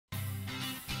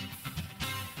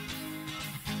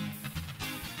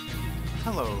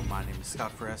Hello, my name is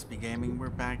Scott for SB Gaming. We're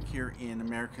back here in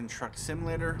American Truck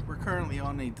Simulator. We're currently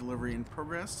on a delivery in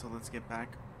progress, so let's get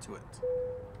back to it.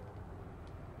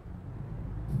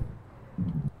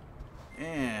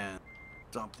 And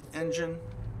stop the engine,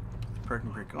 park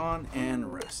and brake on,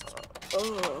 and rest.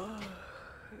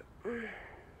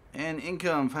 And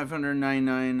income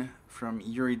 599 from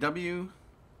Yuri W.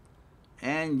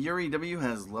 And Yuri W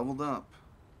has leveled up.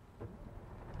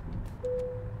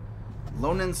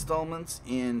 Loan installments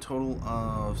in total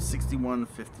of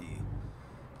 $61.50.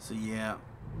 So yeah.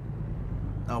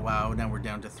 Oh wow, now we're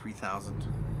down to 3,000.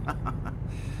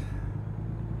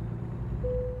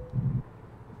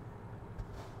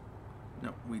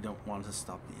 No, we don't want to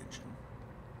stop the engine.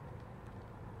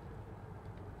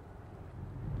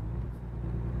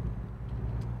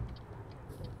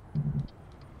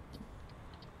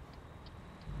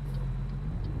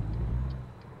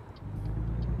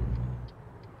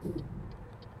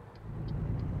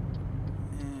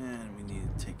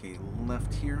 Take a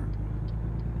left here.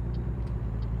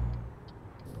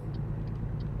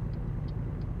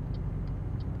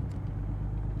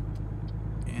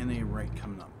 And a right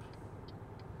coming up.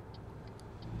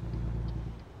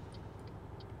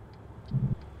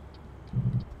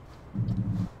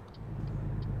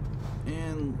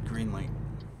 And green light.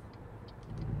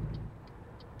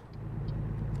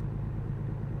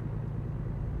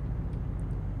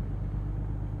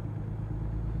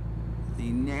 The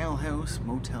Nail House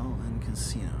Motel and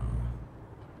Casino.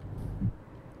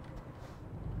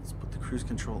 Let's put the cruise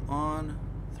control on,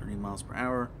 30 miles per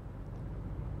hour.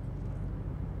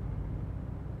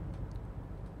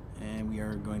 And we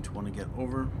are going to want to get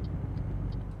over.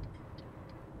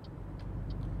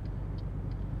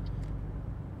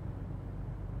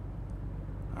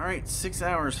 Alright, 6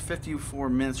 hours, 54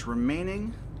 minutes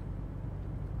remaining.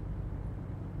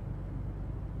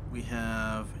 We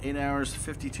have 8 hours,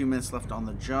 52 minutes left on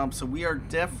the job, so we are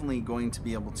definitely going to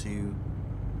be able to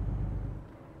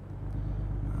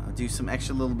do some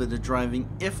extra little bit of driving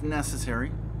if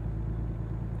necessary.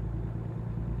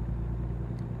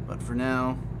 But for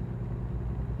now,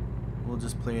 we'll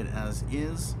just play it as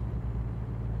is.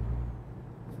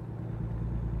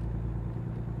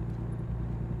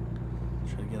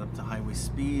 Try to get up to highway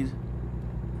speed.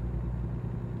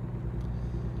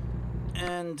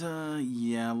 And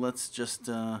yeah, let's just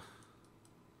do a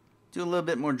little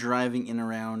bit more driving in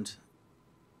around.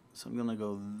 So I'm gonna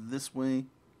go this way,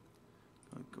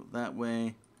 go that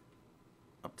way,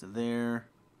 up to there.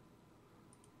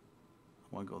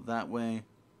 I want to go that way.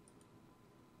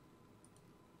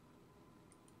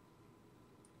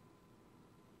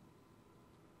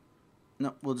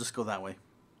 No, we'll just go that way.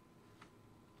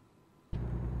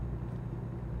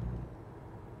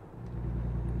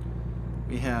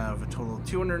 We have a total of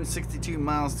 262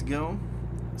 miles to go,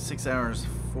 6 hours,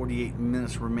 48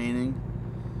 minutes remaining.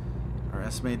 Our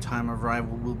estimated time of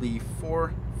arrival will be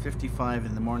 4:55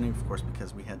 in the morning, of course,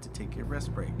 because we had to take a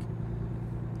rest break.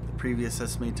 The previous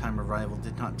estimated time of arrival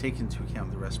did not take into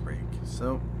account the rest break,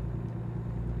 so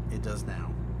it does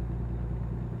now.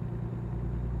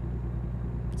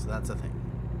 So that's a thing.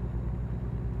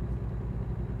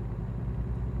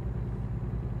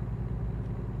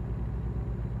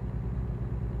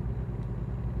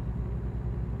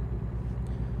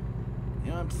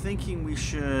 I'm thinking we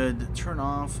should turn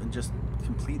off and just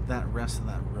complete that rest of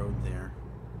that road there.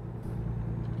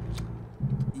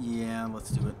 Yeah,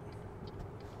 let's do it.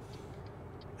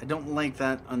 I don't like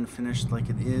that unfinished like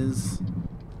it is.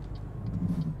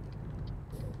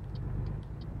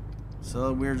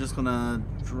 So we're just gonna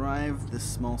drive this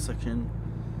small section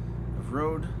of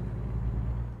road.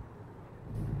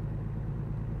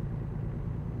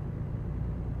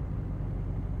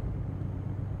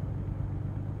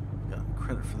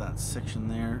 For that section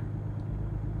there.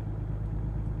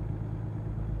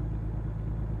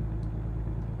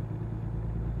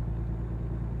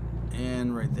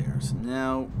 And right there. So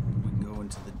now we can go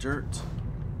into the dirt.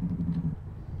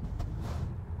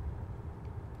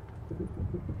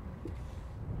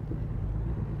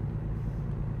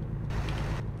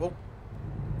 Whoa.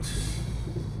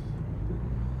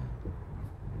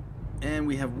 And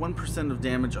we have 1% of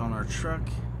damage on our truck.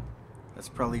 That's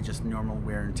probably just normal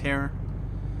wear and tear.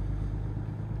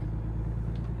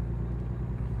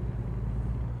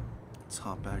 Let's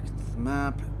hop back into the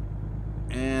map,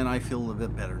 and I feel a little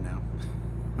bit better now.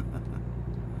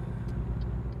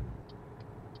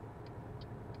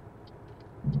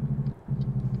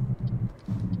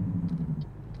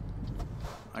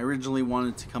 I originally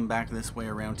wanted to come back this way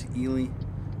around to Ely,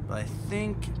 but I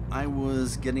think I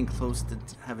was getting close to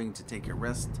having to take a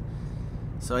rest,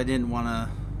 so I didn't want to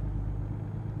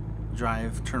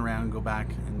drive, turn around, and go back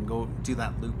and go do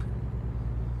that loop.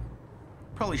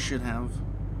 Probably should have.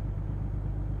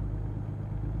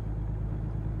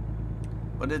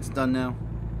 But it's done now.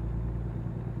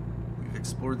 We've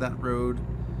explored that road.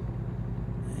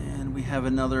 And we have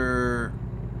another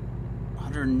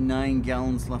 109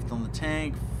 gallons left on the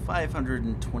tank.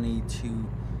 522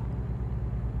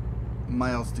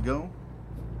 miles to go.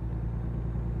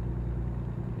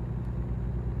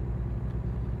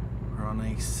 We're on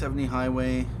a 70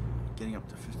 highway, getting up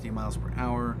to 50 miles per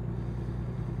hour.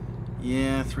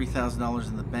 Yeah, $3,000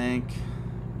 in the bank.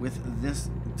 With this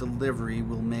delivery,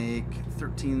 we'll make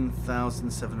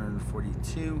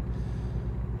 $13,742,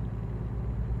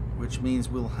 which means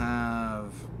we'll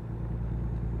have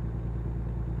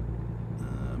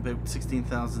about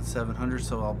 $16,700.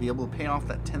 So I'll be able to pay off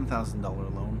that $10,000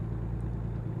 loan,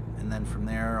 and then from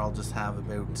there I'll just have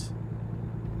about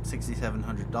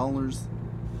 $6,700,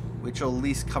 which will at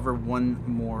least cover one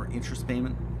more interest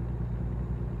payment.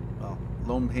 Well,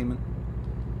 loan payment.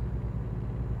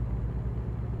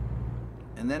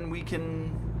 And then we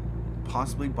can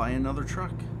possibly buy another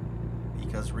truck,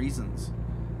 because reasons.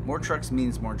 More trucks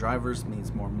means more drivers,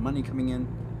 means more money coming in.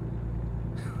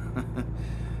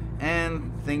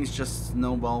 And things just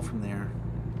snowball from there.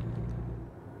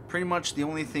 Pretty much the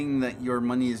only thing that your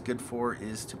money is good for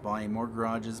is to buy more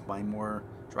garages, buy more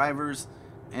drivers,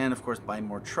 and of course buy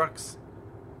more trucks.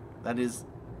 That is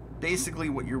basically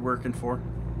what you're working for.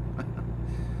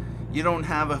 You don't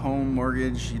have a home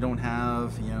mortgage, you don't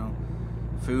have,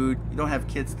 food, you don't have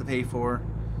kids to pay for.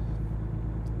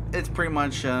 It's pretty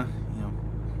much, you're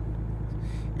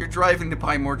driving to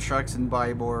buy more trucks and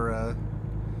buy more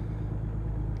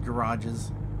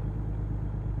garages.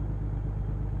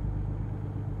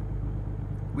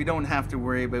 We don't have to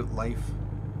worry about life.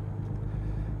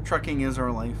 Trucking is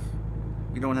our life.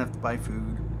 We don't have to buy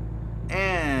food.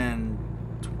 And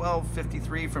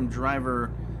 $12.53 from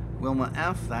driver Wilma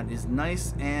F. That is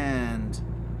nice. And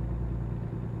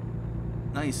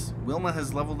nice. Wilma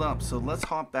has leveled up. So let's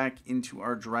hop back into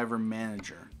our driver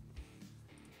manager.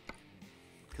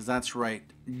 Because that's right.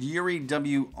 Yuri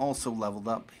W. also leveled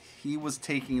up. He was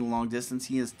taking long distance.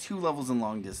 He has 2 levels in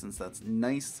long distance. That's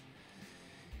nice.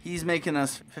 He's making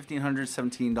us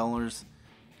 $1,517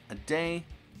 a day.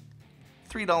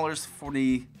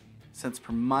 $3.40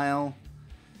 per mile.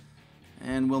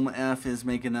 And Wilma F. is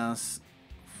making us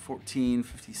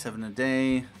 $14.57 a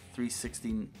day.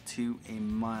 $3.62 a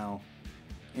mile.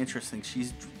 Interesting.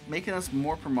 She's making us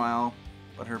more per mile,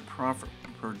 but her profit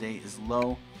per day is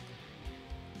low.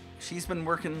 She's been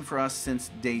working for us since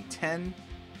day 10.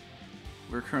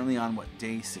 We're currently on,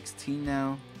 day 16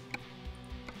 now.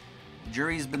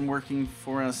 Jury's been working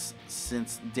for us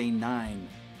since day 9.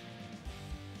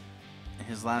 And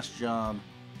his last job,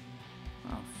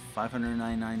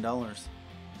 $599.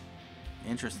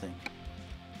 Interesting.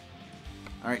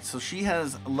 Alright, so she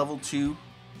has a level 2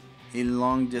 in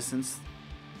long distance.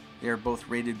 They are both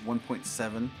rated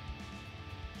 1.7.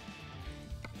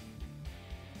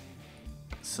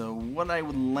 So what I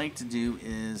would like to do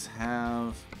is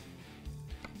have...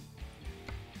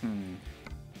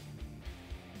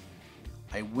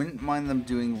 I wouldn't mind them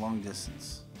doing long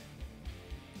distance.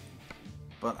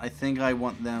 But I think I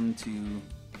want them to...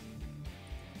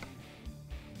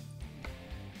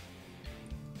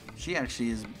 She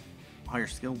actually is higher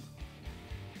skilled.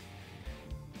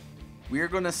 We are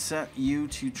going to set you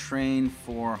to train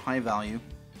for high value.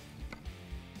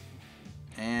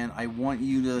 And I want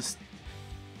you to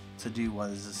do,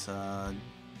 what is this,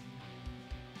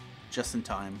 just in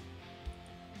time.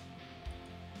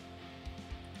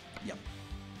 Yep.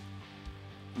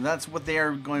 That's what they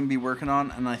are going to be working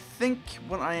on, and I think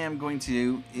what I am going to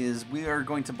do is we are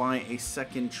going to buy a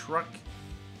second truck,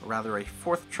 or rather a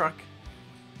 4th truck,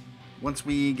 once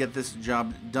we get this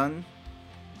job done.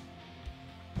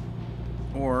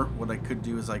 Or what I could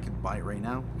do is I could buy it right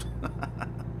now.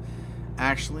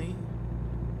 Actually,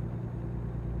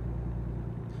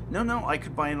 no, I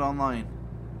could buy it online.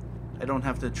 I don't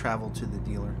have to travel to the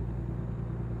dealer.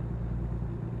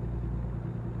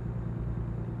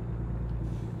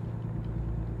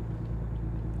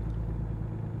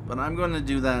 But I'm going to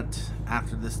do that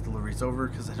after this delivery is over,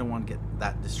 because I don't want to get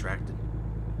that distracted.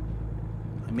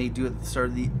 I may do it at the start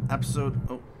of the episode.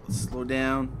 Oh, let's slow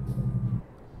down.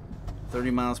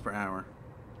 30 miles per hour.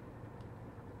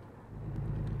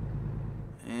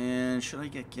 And should I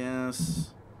get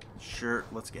gas? Sure,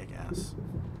 let's get gas.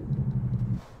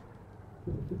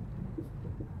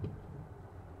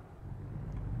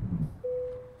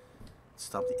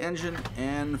 Stop the engine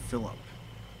and fill up.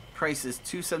 Price is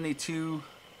 $2.72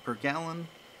 per gallon.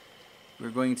 We're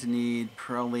going to need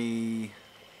probably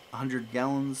 100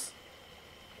 gallons.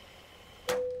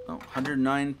 Oh,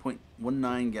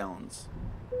 109.19 gallons.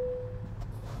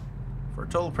 For a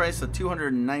total price of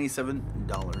 $297.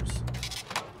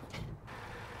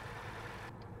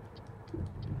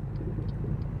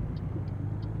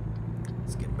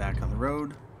 Let's get back on the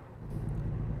road.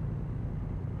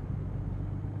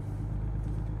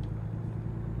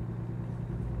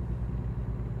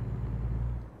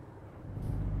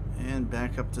 And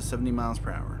back up to 70 miles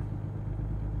per hour.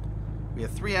 We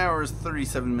have 3 hours,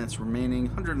 37 minutes remaining,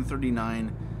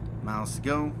 139 miles to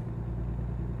go.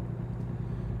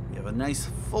 We have a nice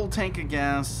full tank of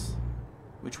gas,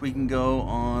 which we can go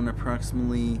on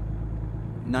approximately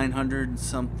 900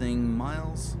 something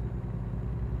miles.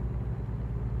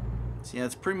 So yeah,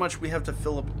 it's pretty much we have to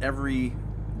fill up every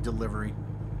delivery.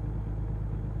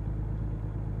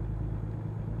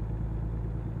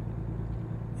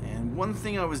 And one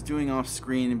thing I was doing off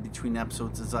screen in between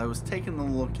episodes is I was taking a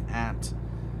look at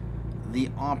the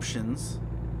options,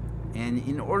 and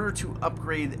in order to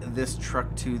upgrade this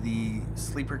truck to the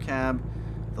sleeper cab,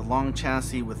 the long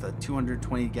chassis with a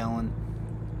 220 gallon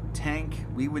tank,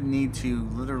 we would need to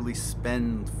literally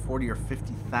spend $40,000 or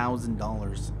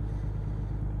 $50,000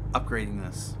 upgrading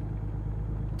this.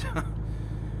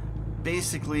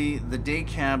 Basically, the day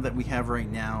cab that we have right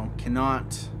now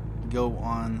cannot go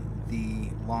on the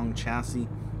long chassis.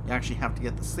 You actually have to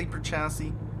get the sleeper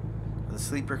chassis, the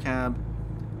sleeper cab,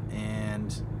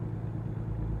 and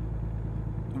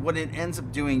what it ends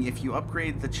up doing, if you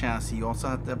upgrade the chassis, you also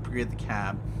have to upgrade the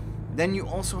cab. Then you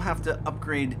also have to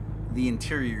upgrade the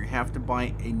interior. You have to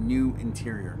buy a new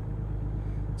interior.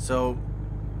 So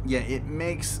yeah, it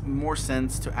makes more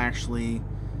sense to actually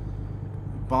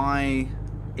buy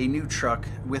a new truck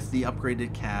with the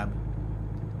upgraded cab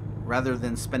rather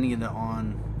than spending it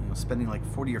on, spending like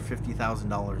 $40,000 or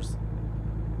 $50,000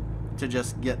 to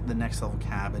just get the next level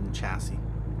cab and chassis.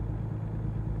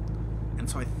 And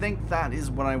so I think that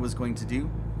is what I was going to do.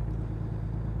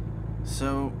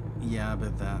 So yeah,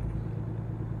 about that.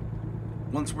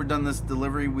 Once we're done this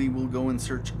delivery, we will go in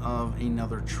search of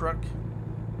another truck.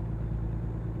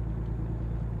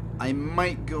 I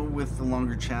might go with the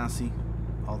longer chassis,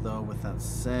 although with that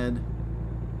said,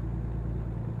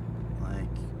 like,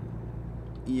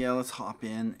 yeah, let's hop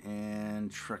in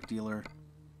and truck dealer.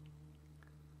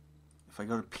 If I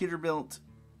go to Peterbilt,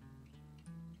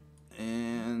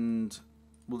 and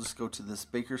we'll just go to this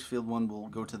Bakersfield one, we'll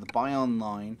go to the buy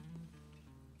online.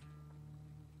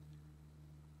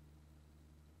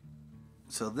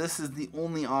 So this is the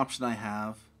only option I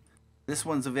have. This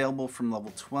one's available from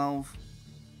level 12,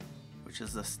 which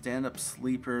is a stand-up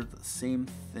sleeper, the same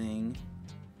thing.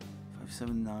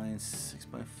 579,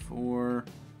 6x4.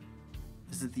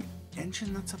 Is it the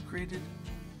engine that's upgraded?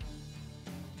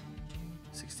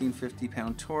 1650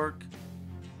 pound torque.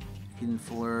 Hidden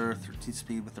fuller, 13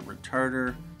 speed with a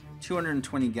retarder.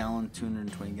 220 gallon,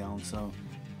 so.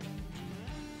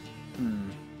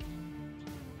 And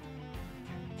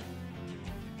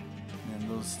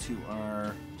those two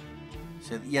are.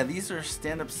 So yeah, these are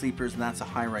stand-up sleepers, and that's a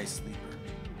high-rise sleeper.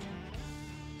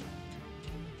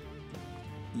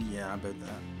 Yeah, about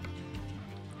that.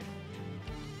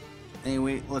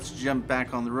 Anyway, let's jump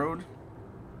back on the road.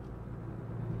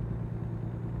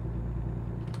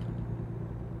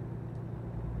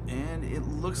 And it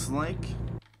looks like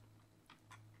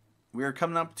we are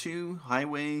coming up to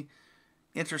Highway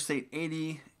Interstate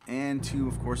 80 and to,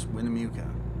 of course, Winnemucca.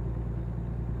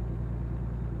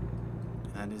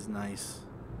 That is nice.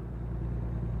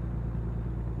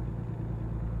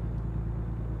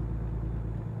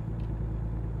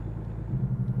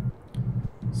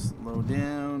 Slow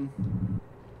down.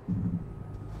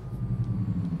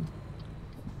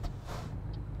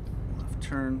 Left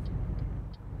turn.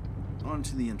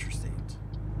 Onto the interstate.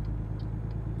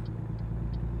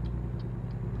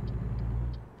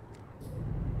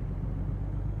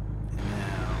 And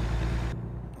now,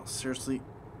 oh, seriously.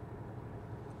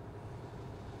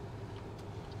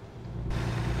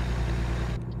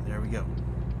 There we go.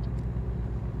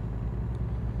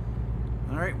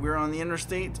 Alright, we're on the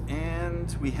interstate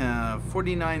and we have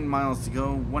 49 miles to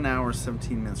go, 1 hour,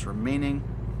 17 minutes remaining.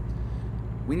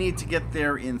 We need to get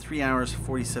there in 3 hours,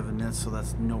 47 minutes, so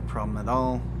that's no problem at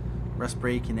all. Rest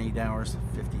break in 8 hours,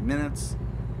 50 minutes.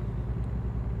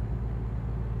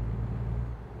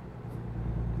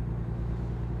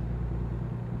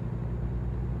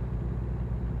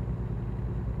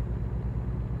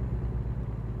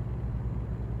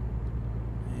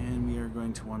 And we are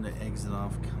going to want to exit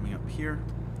off coming up here.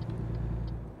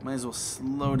 Might as well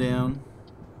slow down,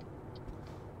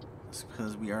 just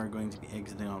because we are going to be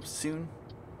exiting off soon.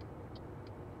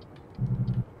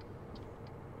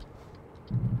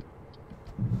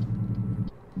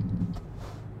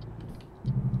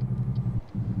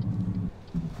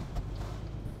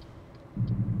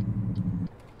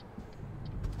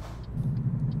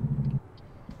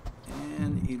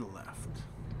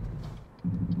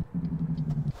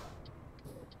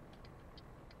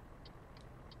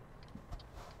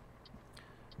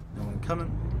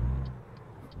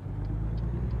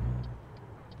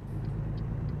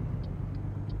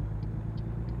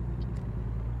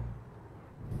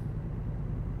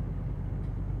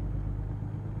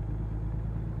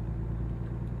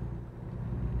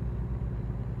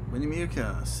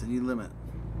 Winnemucca, city limit.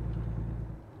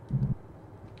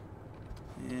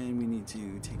 And we need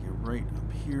to take it right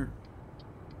up here.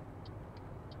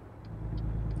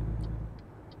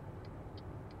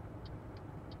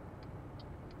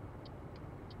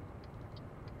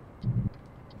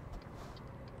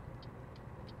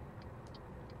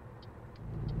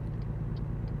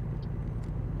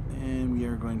 And we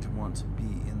are going to want to be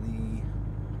in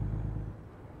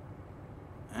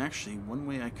the... Actually, one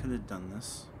way I could have done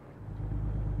this.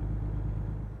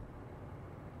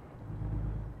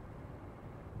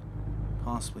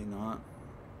 Possibly not.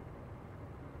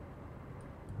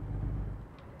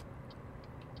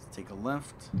 Let's take a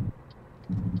left.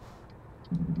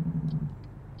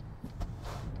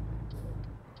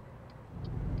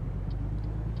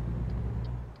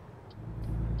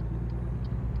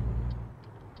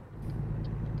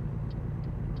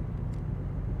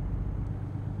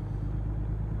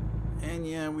 And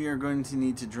yeah, we are going to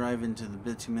need to drive into the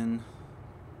bitumen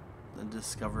and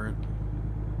discover it.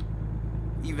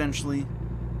 Eventually,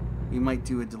 we might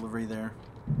do a delivery there.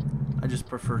 I just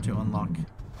prefer to unlock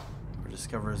or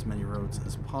discover as many roads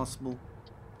as possible.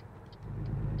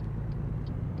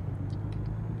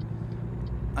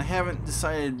 I haven't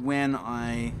decided when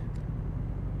I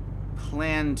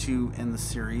plan to end the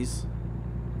series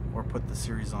or put the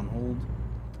series on hold.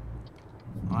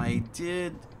 I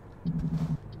did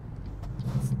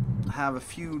have a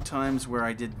few times where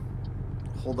I did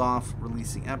hold off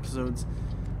releasing episodes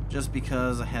just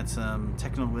because I had some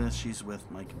technical issues with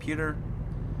my computer,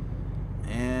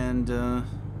 and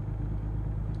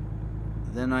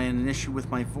then I had an issue with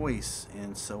my voice,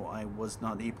 and so I was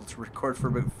not able to record for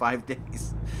about 5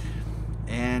 days.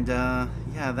 And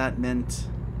yeah, that meant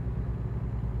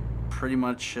pretty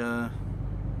much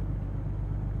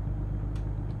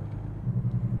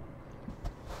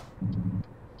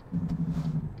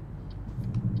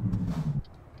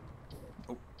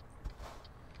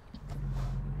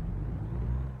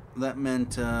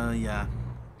yeah,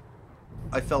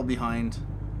 I fell behind,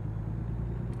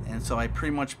 and so I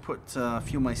pretty much put a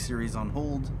few of my series on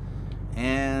hold,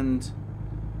 and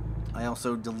I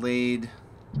also delayed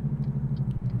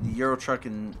the Euro Truck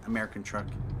and American Truck.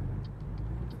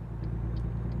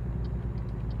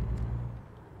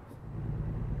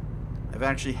 I've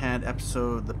actually had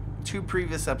the 2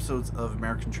 previous episodes of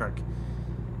American Truck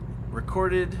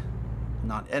recorded,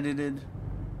 not edited.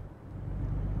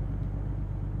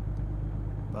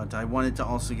 But I wanted to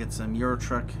also get some Euro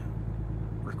Truck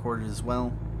recorded as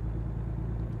well,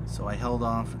 so I held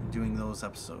off doing those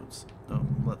episodes. So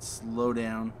let's slow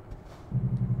down.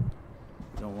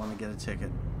 Don't want to get a ticket.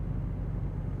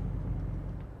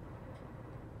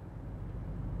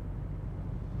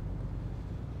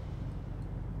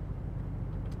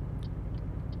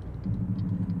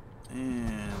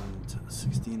 And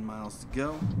 16 miles to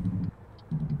go.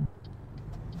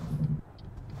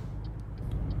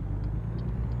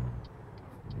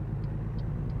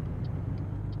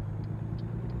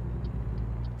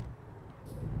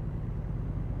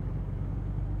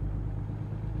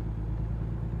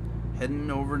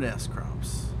 Heading over to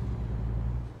S-Crops.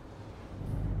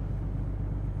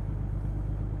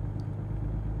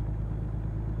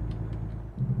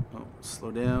 Oh, slow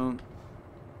down.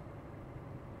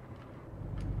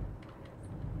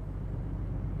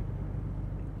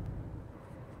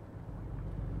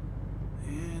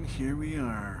 And here we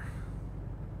are.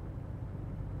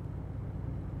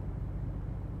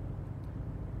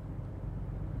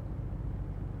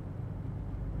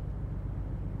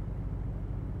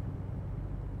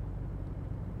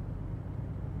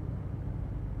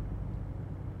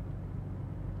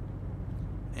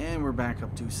 And we're back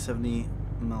up to 70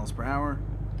 miles per hour.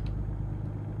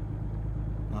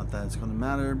 Not that it's going to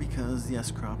matter because the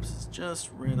S-Crops is just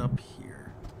right up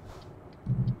here.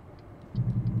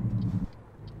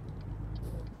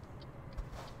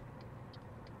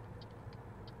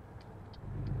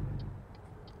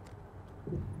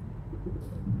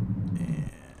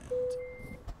 And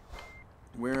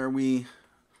where are we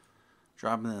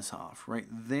dropping this off? Right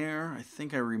there. I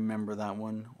think I remember that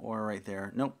one. Or right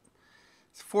there. Nope.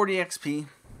 It's 40 XP,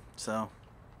 so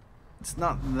it's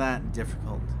not that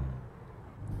difficult.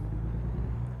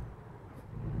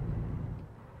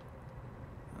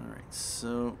 Alright,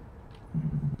 so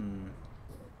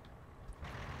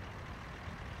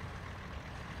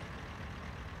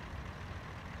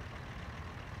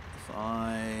if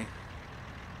I...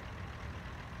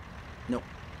 Nope.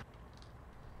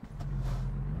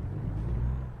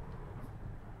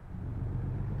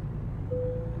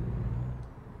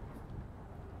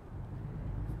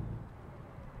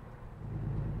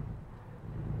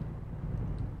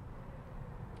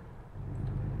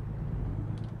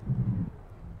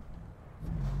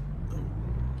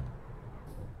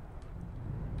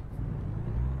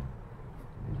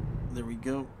 There we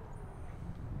go.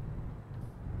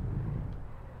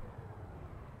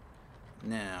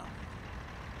 Now.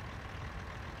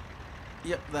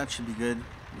 Yep, that should be good.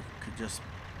 We could just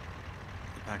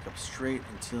back up straight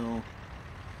until...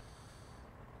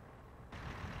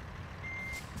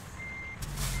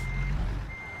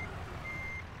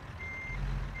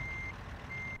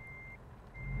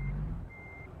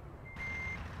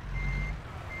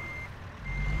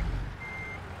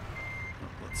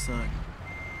 Let's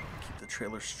keep the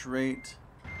trailer straight.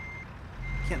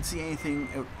 Can't see anything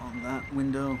out on that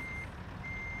window.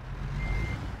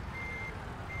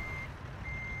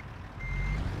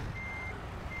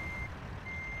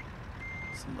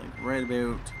 So like right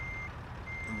about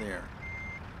there.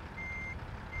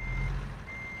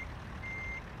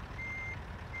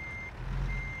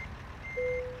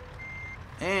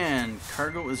 And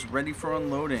cargo is ready for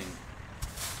unloading.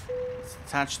 Let's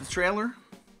attach the trailer.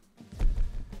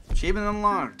 Achievement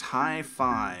unlocked, high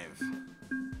five.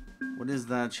 What is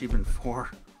that achievement for?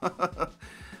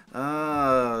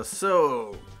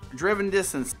 So, driven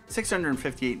distance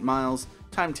 658 miles,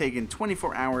 time taken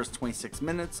 24 hours 26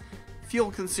 minutes,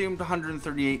 fuel consumed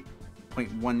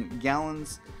 138.1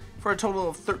 gallons, for a total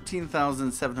of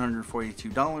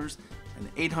 $13,742 and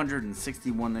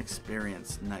 861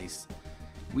 experience. Nice.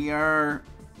 We are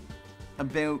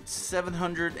about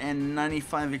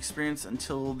 795 experience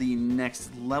until the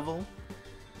next level.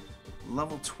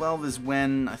 Level 12 is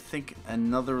when I think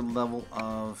another level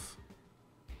of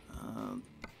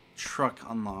truck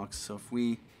unlocks. So if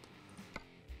we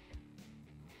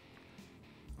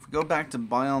go back to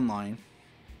buy online,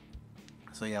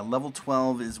 so yeah, level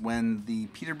 12 is when the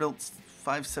Peterbilt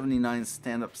 579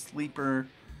 stand-up sleeper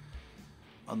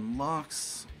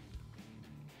unlocks.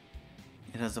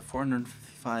 It has a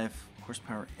 455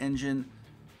 horsepower engine,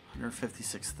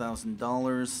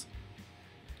 $156,000.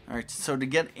 All right, so to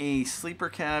get a sleeper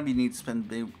cab, you need to spend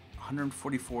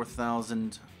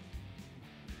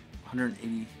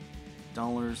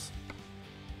 $144,180.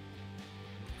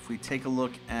 If we take a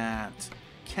look at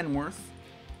Kenworth,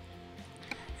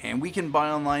 and we can buy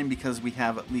online because we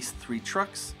have at least 3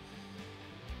 trucks.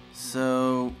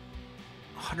 So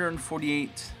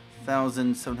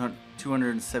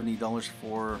 $148,270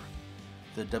 for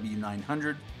the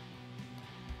W900.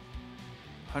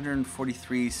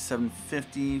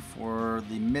 $143,750 for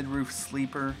the mid-roof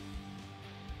sleeper.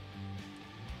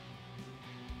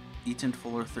 Eaton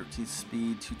Fuller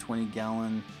 13-speed,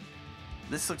 220-gallon.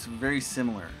 This looks very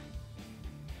similar.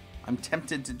 I'm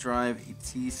tempted to drive a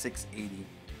T680.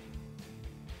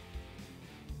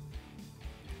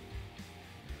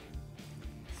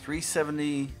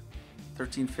 $370,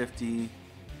 $1,350.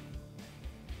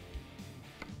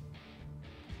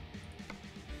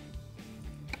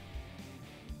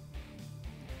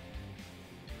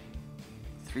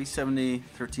 $370,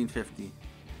 $1,350.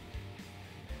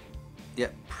 Yeah,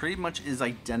 pretty much is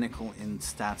identical in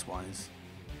stats wise.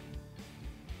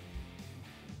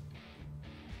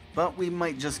 But we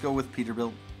might just go with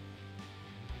Peterbilt.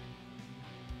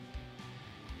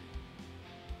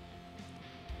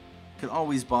 Could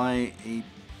always buy a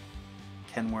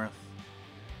Kenworth.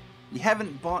 We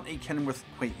haven't bought a Kenworth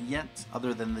quite yet,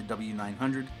 other than the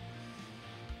W900.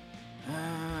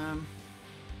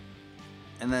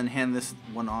 And then hand this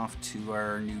one off to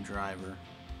our new driver.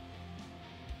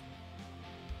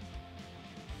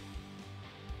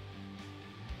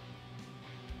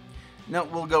 No,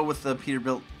 we'll go with the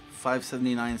Peterbilt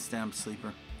 579 stamp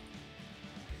sleeper.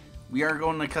 We are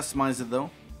going to customize it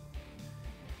though.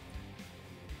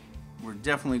 We're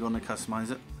definitely going to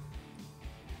customize it.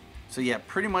 So yeah,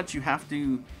 pretty much you have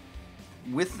to,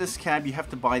 with this cab, you have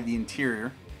to buy the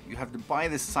interior. You have to buy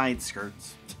the side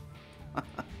skirts.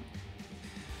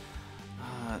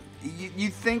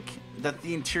 You'd think that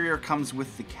the interior comes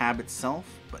with the cab itself,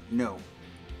 but no.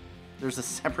 There's a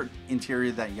separate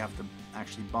interior that you have to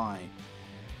actually buy,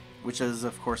 which is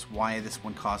of course why this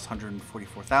one costs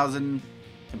 $144,000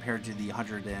 compared to the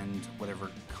 100 and whatever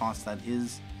cost that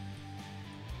is.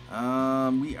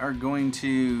 We are going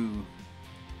to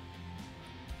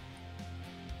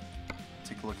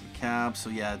take a look at the cab.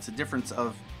 So yeah, it's a difference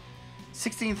of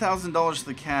 $16,000 for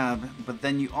the cab, but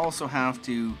then you also have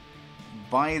to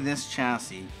buy this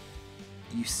chassis.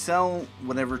 You sell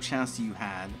whatever chassis you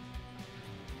had.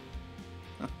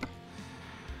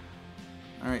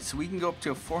 Alright, so we can go up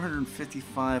to a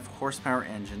 455 horsepower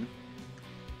engine.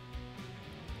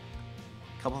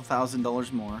 A couple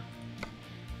 $1,000 more.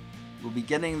 We'll be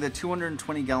getting the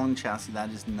 220-gallon chassis.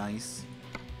 That is nice.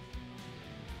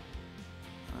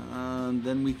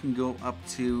 Then we can go up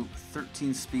to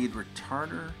 13-speed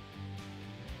retarder.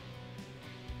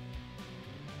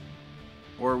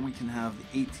 Or we can have the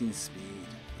 18 speed.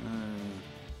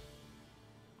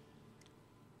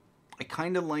 I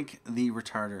kind of like the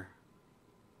retarder.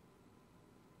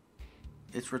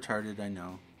 It's retarded, I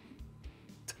know.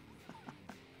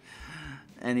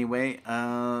 Anyway,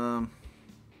 yeah,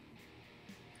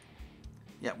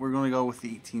 we're going to go with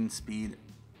the 18 speed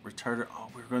retarder. Oh,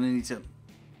 we're going to need to...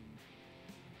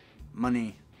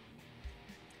 Money.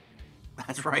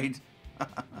 That's right.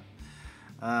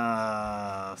 So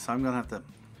I'm going to have to...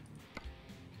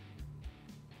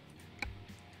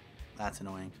 That's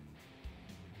annoying.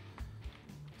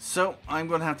 So I'm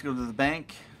going to have to go to the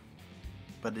bank.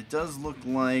 But it does look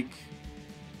like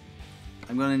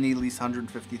I'm going to need at least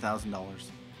 $150,000.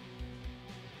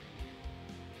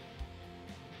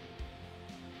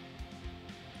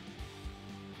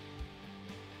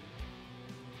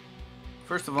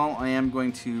 First of all, I am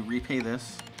going to repay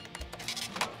this.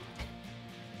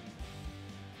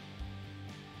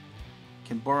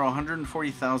 Can borrow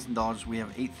 $140,000. We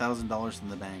have $8,000 in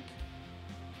the bank.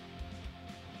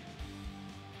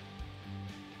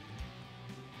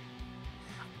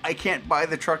 I can't buy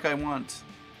the truck I want.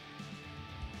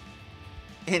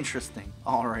 Interesting.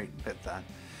 All right, bet that.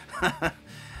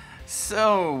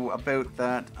 So, about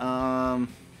that, I'm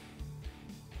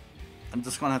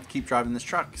just going to have to keep driving this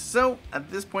truck. So, at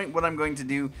this point, what I'm going to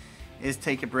do is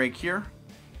take a break here.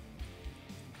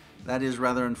 That is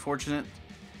rather unfortunate,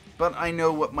 but I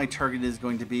know what my target is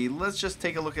going to be. Let's just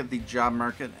take a look at the job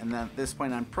market, and at this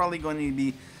point, I'm probably going to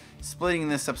be splitting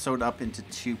this episode up into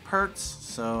 2 parts,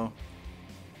 so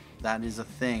that is a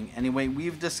thing. Anyway,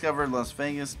 we've discovered Las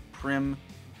Vegas, Primm,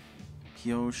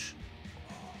 Pioche.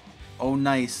 Oh,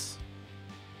 nice.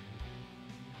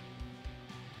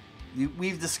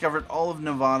 We've discovered all of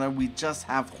Nevada. We just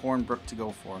have Hornbrook to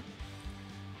go for.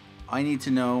 I need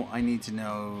to know.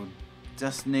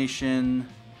 Destination.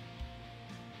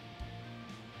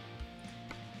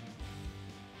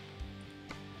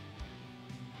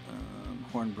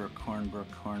 Hornbrook.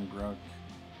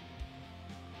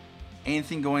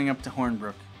 Anything going up to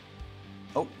Hornbrook?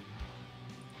 Oh.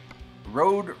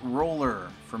 Road Roller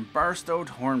from Barstow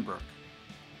to Hornbrook.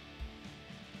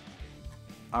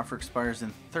 Offer expires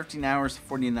in 13 hours,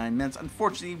 49 minutes.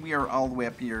 Unfortunately, we are all the way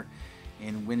up here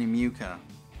in Winnemucca.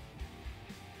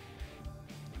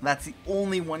 That's the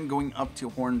only one going up to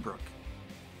Hornbrook.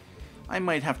 I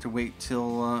might have to wait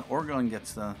till Oregon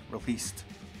gets released.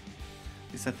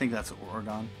 At least I think that's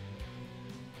Oregon.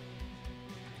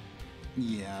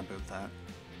 Yeah, about that.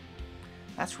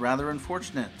 That's rather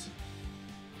unfortunate.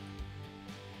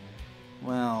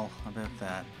 Well, about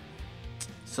that.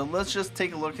 So let's just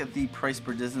take a look at the price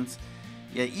per distance.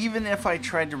 Yeah, even if I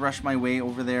tried to rush my way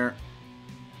over there,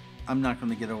 I'm not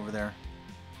going to get over there.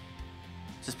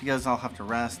 Just because I'll have to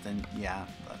rest, and yeah,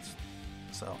 that's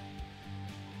so.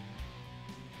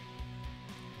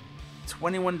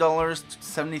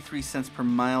 $21.73 per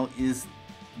mile is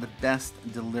the best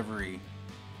delivery.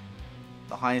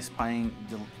 The highest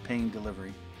paying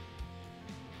delivery.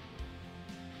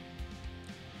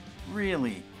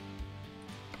 Really?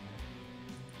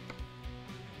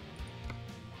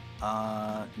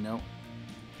 No.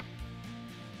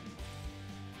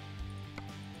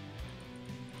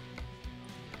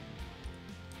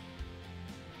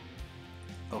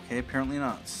 Okay, apparently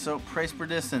not. So, price per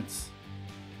distance.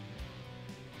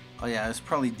 Oh yeah, it's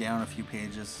probably down a few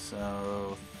pages.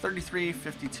 So,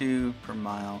 $33.52 per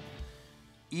mile.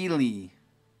 Ely.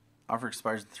 Offer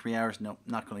expires in 3 hours. Nope,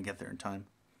 not going to get there in time.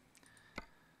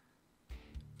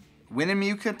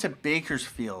 Winnemucca to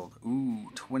Bakersfield. Ooh,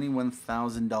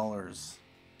 $21,000.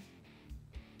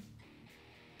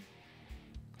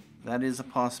 That is a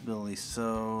possibility.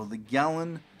 So the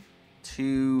gallon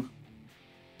to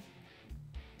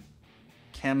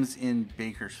Chems in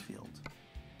Bakersfield.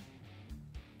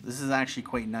 This is actually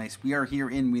quite nice. We are here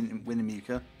in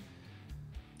Winnemucca.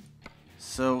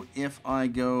 So if I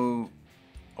go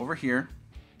over here,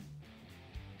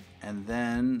 and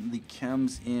then the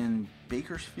Chems in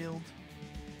Bakersfield,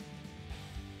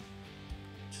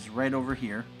 which is right over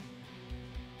here.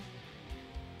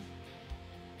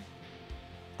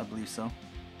 I believe so.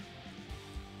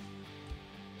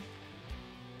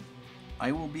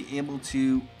 I will be able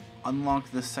to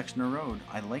unlock this section of road.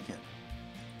 I like it.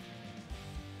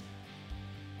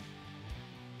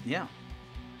 Yeah,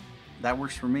 that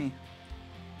works for me.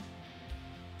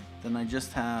 Then I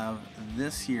just have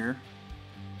this here.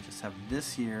 Just have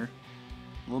this here.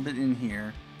 A little bit in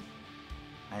here.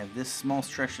 I have this small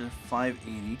stretch of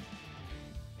 580.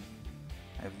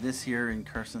 I have this here in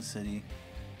Carson City.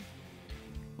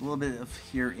 A little bit of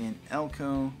here in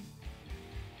Elko.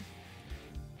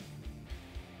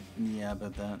 Yeah,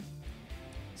 about that.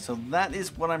 So that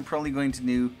is what I'm probably going to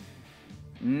do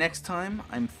next time.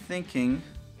 I'm thinking...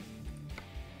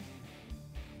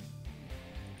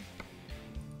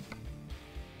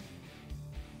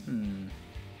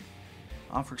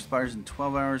 Offer expires in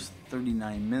 12 hours,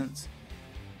 39 minutes.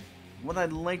 What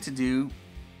I'd like to do...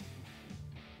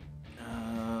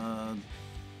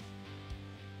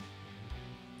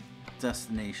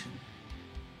 destination.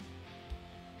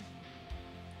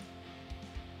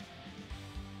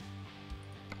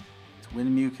 It's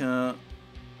Winnemucca,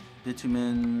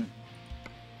 bitumen.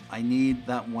 I need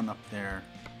that one up there.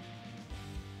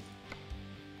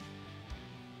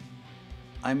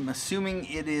 I'm assuming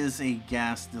it is a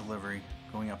gas delivery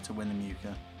going up to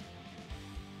Winnemucca.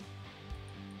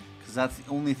 Because that's the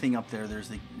only thing up there. There's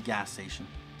the gas station.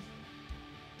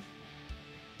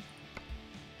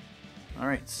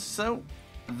 Alright, so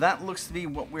that looks to be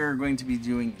what we're going to be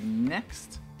doing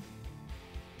next.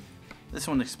 This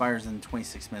one expires in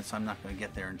 26 minutes, so I'm not going to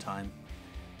get there in time.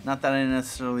 Not that I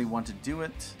necessarily want to do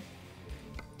it.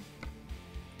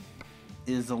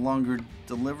 It is a longer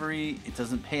delivery. It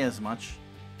doesn't pay as much.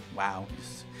 Wow.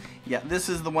 Yeah, this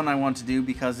is the one I want to do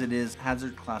because it is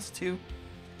hazard class 2.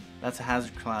 That's a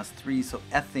hazard class 3, so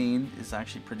ethane is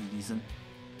actually pretty decent.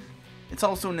 It's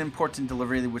also an important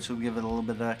delivery, which will give it a little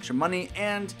bit of extra money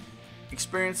and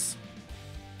experience.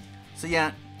 So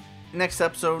yeah, next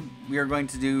episode we are going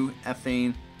to do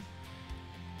ethane,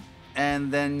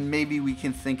 and then maybe we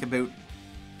can think about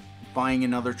buying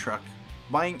another truck,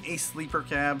 buying a sleeper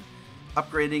cab,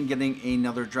 upgrading, getting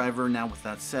another driver. Now with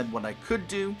that said, what I could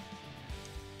do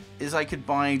is I could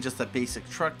buy just a basic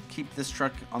truck, keep this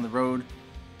truck on the road.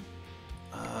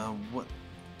 What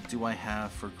do I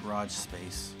have for garage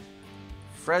space?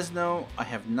 Fresno, I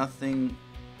have nothing,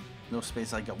 no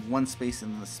space. I got one space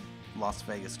in this Las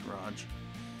Vegas garage.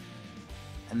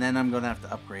 And then I'm going to have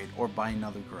to upgrade or buy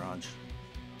another garage.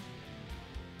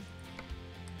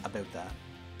 About that.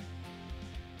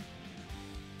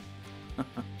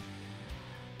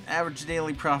 Average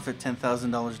daily profit,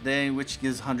 $10,000 a day, which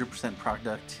gives 100%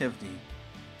 productivity.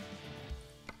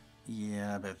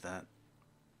 Yeah, about that.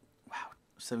 Wow,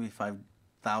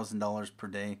 $75,000 per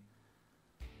day.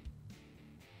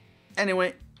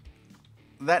 Anyway,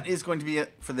 that is going to be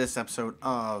it for this episode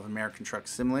of American Truck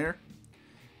Simulator.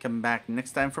 Coming back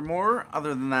next time for more.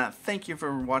 Other than that, thank you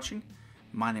for watching.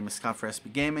 My name is Scott for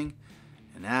SB Gaming,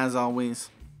 and as always,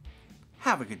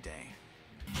 have a good day.